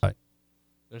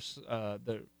There's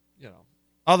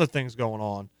other things going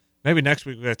on. Maybe next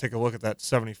week we got to take a look at that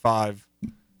 75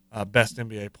 best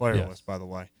NBA player list. By the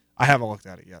way, I haven't looked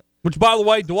at it yet. Which, by the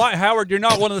way, Dwight Howard, you're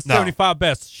not one of the 75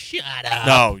 best. Shut up.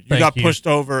 No, you got pushed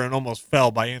over and almost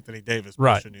fell by Anthony Davis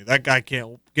pushing you. That guy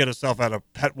can't get himself out of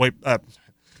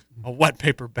a wet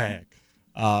paper bag,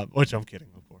 which I'm kidding,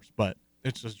 of course, but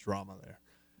it's just drama there.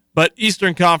 But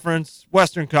Eastern Conference,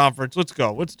 Western Conference, let's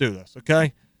go. Let's do this,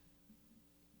 okay?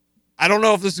 I don't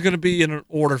know if this is going to be in an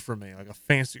order for me, like a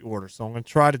fancy order, so I'm going to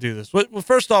try to do this. Well,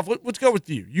 first off, let's go with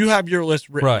you. You have your list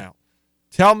written out.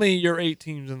 Tell me your 8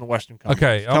 teams in the Western Conference.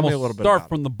 Okay, Tell me a little bit start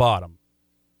from the bottom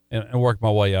and work my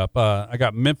way up. I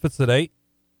got Memphis at 8.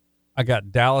 I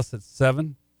got Dallas at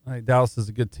 7. I think Dallas is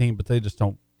a good team, but they just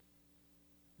don't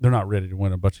 – they're not ready to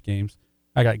win a bunch of games.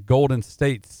 I got Golden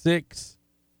State 6.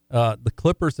 The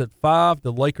Clippers at 5.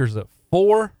 The Lakers at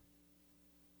 4.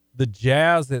 The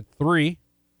Jazz at 3.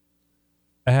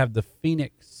 I have the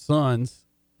Phoenix Suns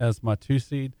as my 2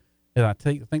 seed. And I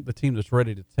think the team that's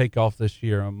ready to take off this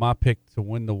year, and my pick to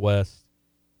win the West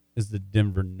is the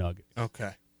Denver Nuggets.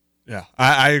 Okay. Yeah,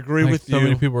 I agree with you. So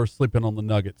many people are sleeping on the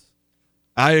Nuggets.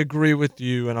 I agree with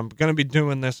you, and I'm going to be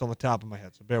doing this on the top of my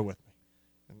head, so bear with me.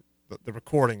 And the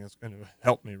recording is going to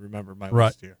help me remember my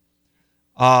list here.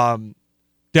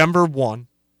 Denver 1,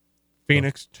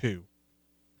 Phoenix 2.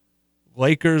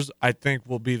 Lakers, I think,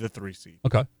 will be the 3 seed.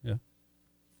 Okay, yeah.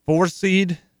 4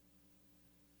 seed,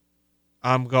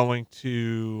 I'm going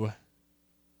to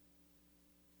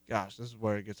 – gosh, this is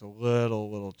where it gets a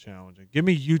little challenging. Give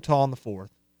me Utah on the 4th.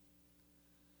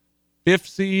 5th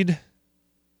seed,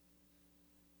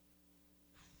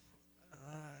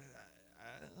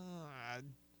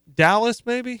 Dallas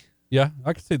maybe? Yeah,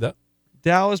 I can see that.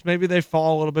 Dallas, maybe they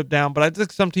fall a little bit down, but I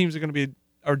think some teams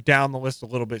are down the list a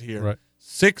little bit here. Right.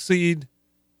 6th seed,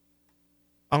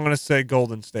 I'm going to say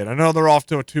Golden State. I know they're off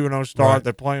to a 2-0 start. Right.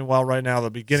 They're playing well right now.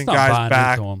 They'll be getting guys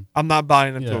back. I'm not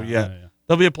buying into them yet. Yeah.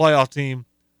 They'll be a playoff team.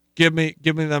 Give me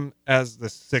them as the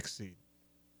 6th seed.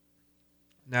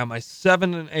 Now my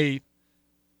 7 and 8,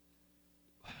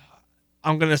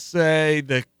 I'm going to say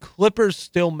the Clippers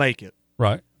still make it.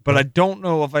 Right. But I don't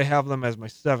know if I have them as my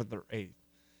 7th or 8th.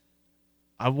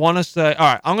 I want to say,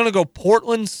 all right, I'm going to go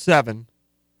Portland 7,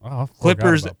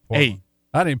 Clippers 8.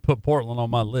 I didn't put Portland on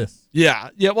my list. Yeah.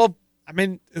 Well, I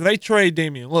mean, if they trade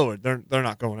Damian Lillard, they're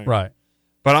not going anywhere. Right.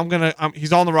 But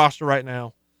he's on the roster right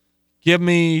now. Give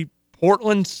me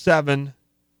Portland 7,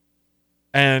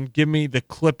 and give me the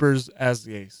Clippers as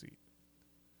the 8th seed.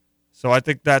 So I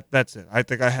think that's it. I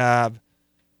think I have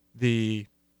the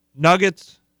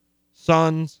Nuggets,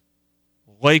 Suns,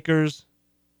 Lakers,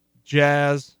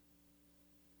 Jazz,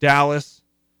 Dallas,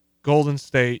 Golden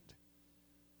State,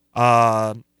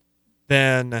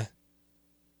 then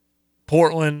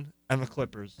Portland and the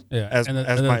Clippers. Yeah, as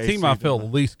the team I feel the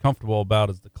least comfortable about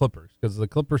is the Clippers, because the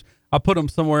Clippers, I put them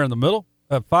somewhere in the middle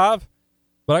at 5,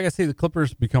 but I can see the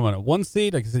Clippers becoming a 1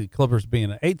 seed. I can see the Clippers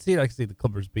being an 8 seed. I can see the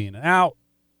Clippers being out.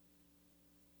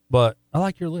 But I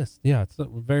like your list. Yeah, it's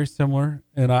very similar,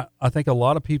 and I think a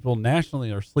lot of people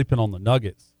nationally are sleeping on the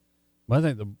Nuggets. But I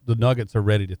think the Nuggets are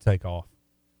ready to take off.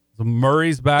 So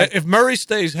Murray's back. If Murray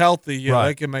stays healthy,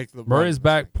 they can make the Murray's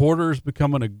back. Porter's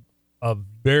becoming a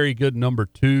very good number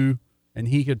 2, and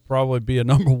he could probably be a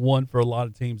number 1 for a lot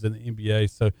of teams in the NBA.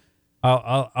 So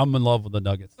I'm in love with the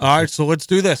Nuggets. All right, so let's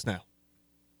do this now.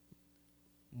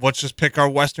 Let's just pick our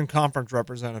Western Conference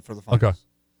representative for the finals. Okay.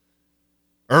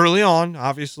 Early on,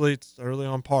 obviously, it's early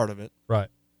on part of it. Right.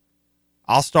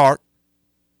 I'll start.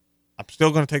 I'm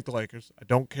still going to take the Lakers. I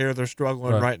don't care they're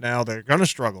struggling right now. They're going to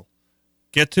struggle.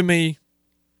 Get to me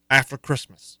after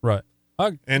Christmas. Right.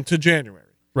 Into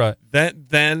January. Right.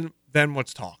 Then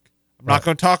let's talk. I'm not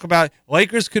going to talk about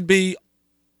Lakers could be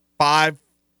 5-6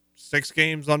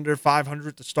 games under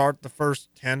 500 to start the first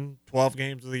 10, 12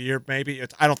 games of the year maybe.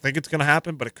 I don't think it's going to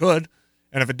happen, but it could.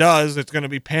 And if it does, it's going to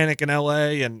be panic in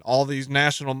L.A., and all these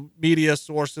national media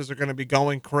sources are going to be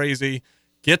going crazy.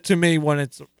 Get to me when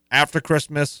it's after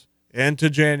Christmas into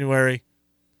January.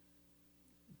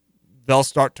 They'll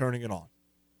start turning it on.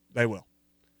 They will.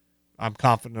 I'm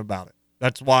confident about it.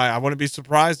 That's why I wouldn't be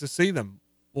surprised to see them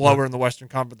lower in the Western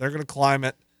Conference. They're going to climb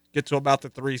it, get to about the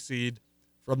 3 seed.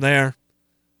 From there,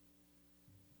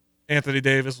 Anthony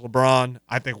Davis, LeBron.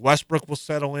 I think Westbrook will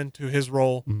settle into his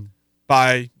role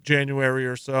by January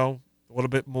or so. A little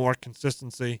bit more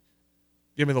consistency.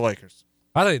 Give me the Lakers.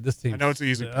 I think this team. I know it's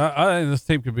easy. I think this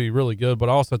team could be really good, but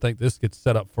I also think this gets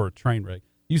set up for a train wreck.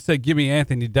 You said give me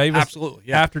Anthony Davis. Absolutely,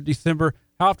 yeah. After December.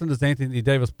 How often does Anthony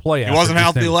Davis play? He wasn't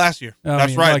healthy December? last year.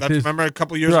 That's right. Remember a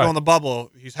couple years ago on the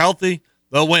bubble. He's healthy.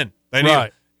 They'll win. They need him.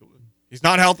 He's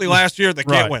not healthy last year. They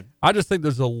can't win. I just think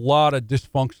there's a lot of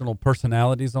dysfunctional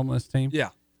personalities on this team. Yeah.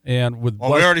 And with we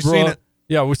already seen it.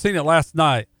 Yeah, we've seen it last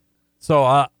night. So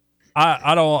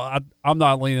I'm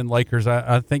not leaning Lakers.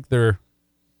 I think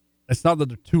it's not that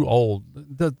they're too old.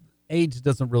 The age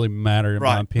doesn't really matter in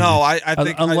my opinion. No, I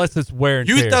think unless it's wear and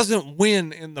youth tear. doesn't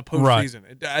win in the postseason.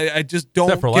 Right. I just don't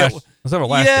except for get.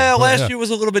 Last year. Last year was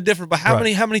a little bit different. But how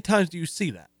many times do you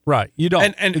see that? Right, you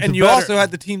don't. And you also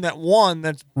had the team that won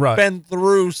that's been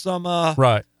through some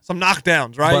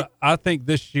knockdowns, right? But I think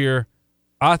this year,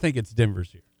 I think it's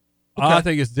Denver's year. Okay. I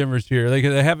think it's Denver's year. They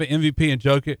have an MVP in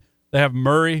Jokic. They have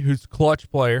Murray, who's a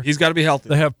clutch player. He's got to be healthy.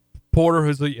 They have Porter,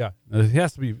 who's he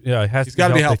has to be. Yeah, he's got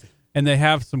to be healthy. And they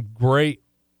have some great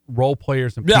role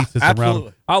players and pieces around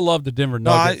them. I love the Denver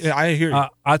Nuggets. No, I hear you.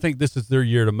 I think this is their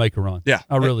year to make a run. Yeah,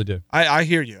 I really do. I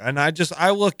hear you, and I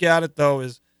look at it though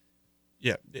as,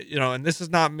 and this is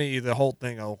not me. The whole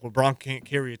thing. Oh, LeBron can't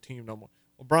carry a team no more.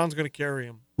 LeBron's going to carry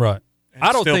him. Right.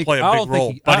 I don't think play a big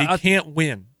role, but he can't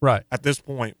win. Right. At this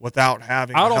point, without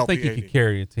having. I don't think he could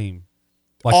carry a team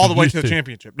all the way to the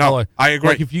championship. No, I agree.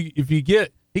 Like if you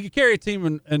get, he could carry a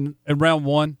team in round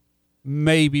one,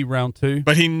 maybe round two.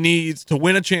 But he needs to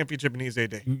win a championship. He needs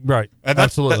AD. Right. And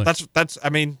absolutely. That's. I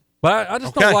mean. But I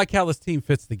just don't like how this team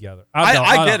fits together.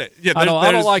 I get it. Yeah. I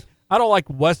don't like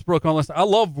Westbrook on this. I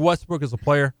love Westbrook as a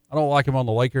player. I don't like him on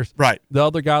the Lakers. Right. The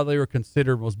other guy they were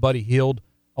considered was Buddy Hield.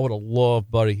 I would have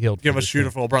loved Buddy Hield. Give a shooter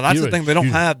for LeBron. That's the thing. They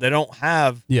don't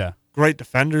have great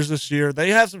defenders this year. They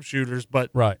have some shooters,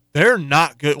 but they're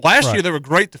not good. Last year they were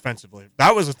great defensively.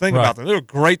 That was the thing about them. They were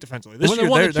great defensively. This when year they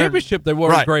won the championship, they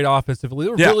weren't great offensively. They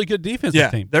were a really good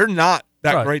defensive team. They're not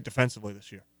that great defensively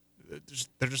this year.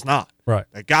 They're just not. Right.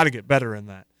 They got to get better in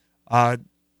that.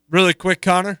 Really quick,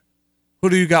 Connor, who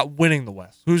do you got winning the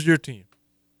West? Who's your team?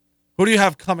 Who do you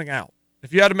have coming out?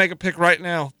 If you had to make a pick right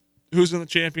now, who's in the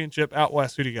championship out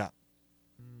West? Who do you got?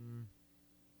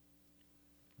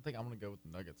 I think I'm going to go with the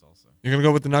Nuggets also. You're going to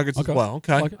go with the Nuggets as well?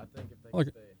 Okay. I think if they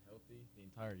stay healthy the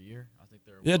entire year, I think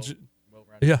they're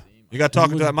well-rounded team. You got to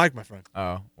talk into that mic, my friend.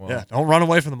 Oh, well. Yeah, don't run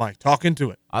away from the mic. Talk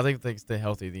into it. I think if they stay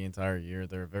healthy the entire year,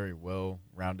 they're a very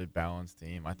well-rounded, balanced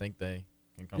team. I think they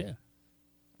can come. Yeah.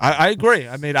 I agree.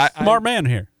 I mean, smart man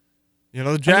here. You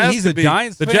know, the Jazz. He's a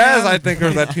Giants fan. Jazz, I think, are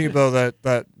that team though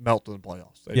that melted in the playoffs.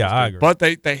 I agree. But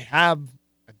they have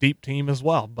a deep team as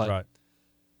well. But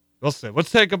we'll see.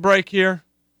 Let's take a break here.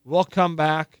 We'll come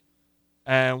back,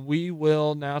 and we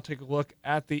will now take a look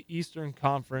at the Eastern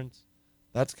Conference.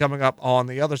 That's coming up on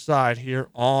the other side here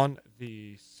on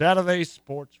the Saturday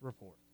Sports Report.